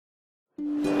I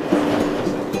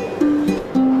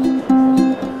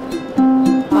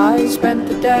spent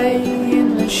the day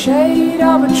in the shade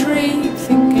of a tree,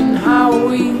 thinking how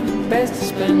we best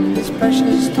spend this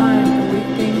precious time that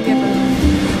we've been given.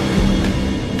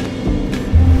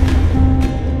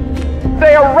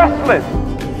 They are restless,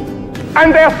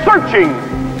 and they're searching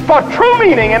for true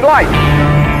meaning in life.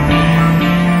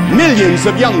 Millions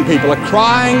of young people are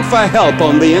crying for help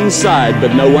on the inside,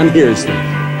 but no one hears them.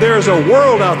 There's a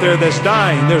world out there that's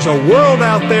dying. There's a world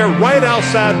out there right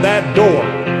outside that door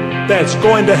that's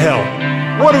going to hell.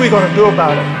 What are we going to do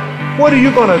about it? What are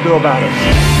you going to do about it?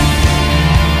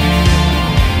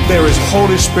 There is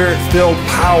Holy Spirit-filled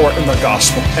power in the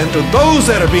gospel. And to those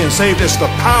that are being saved, it's the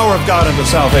power of God unto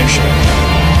salvation.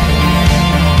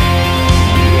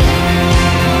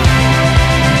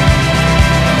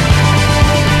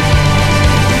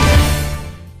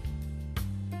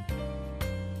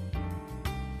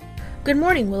 Good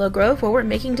morning, Willow Grove, where we're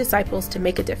making disciples to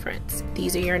make a difference.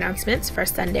 These are your announcements for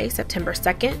Sunday, September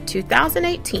 2nd,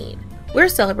 2018. We're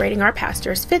celebrating our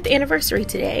pastor's 5th anniversary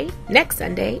today, next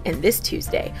Sunday, and this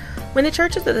Tuesday, when the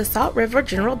Churches of the Salt River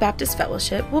General Baptist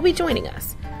Fellowship will be joining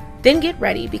us. Then get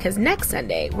ready, because next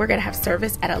Sunday, we're going to have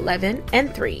service at 11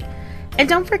 and 3. And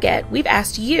don't forget, we've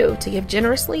asked you to give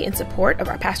generously in support of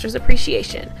our pastor's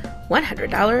appreciation,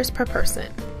 $100 per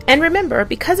person. And remember,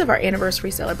 because of our anniversary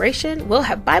celebration, we'll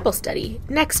have Bible study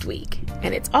next week,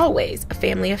 and it's always a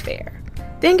family affair.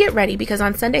 Then get ready, because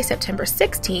on Sunday, September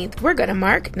 16th, we're going to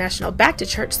mark National Back to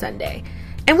Church Sunday,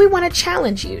 and we want to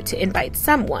challenge you to invite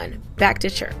someone back to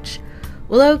church.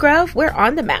 Willow Grove, we're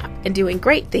on the map and doing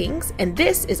great things, and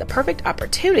this is a perfect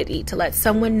opportunity to let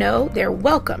someone know they're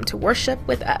welcome to worship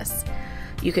with us.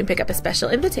 You can pick up a special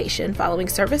invitation following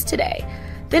service today,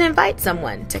 then invite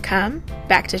someone to come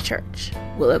back to church.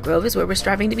 Willow Grove is where we're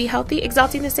striving to be healthy,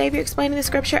 exalting the Savior, explaining the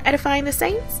Scripture, edifying the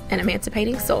saints, and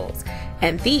emancipating souls.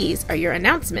 And these are your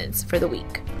announcements for the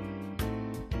week.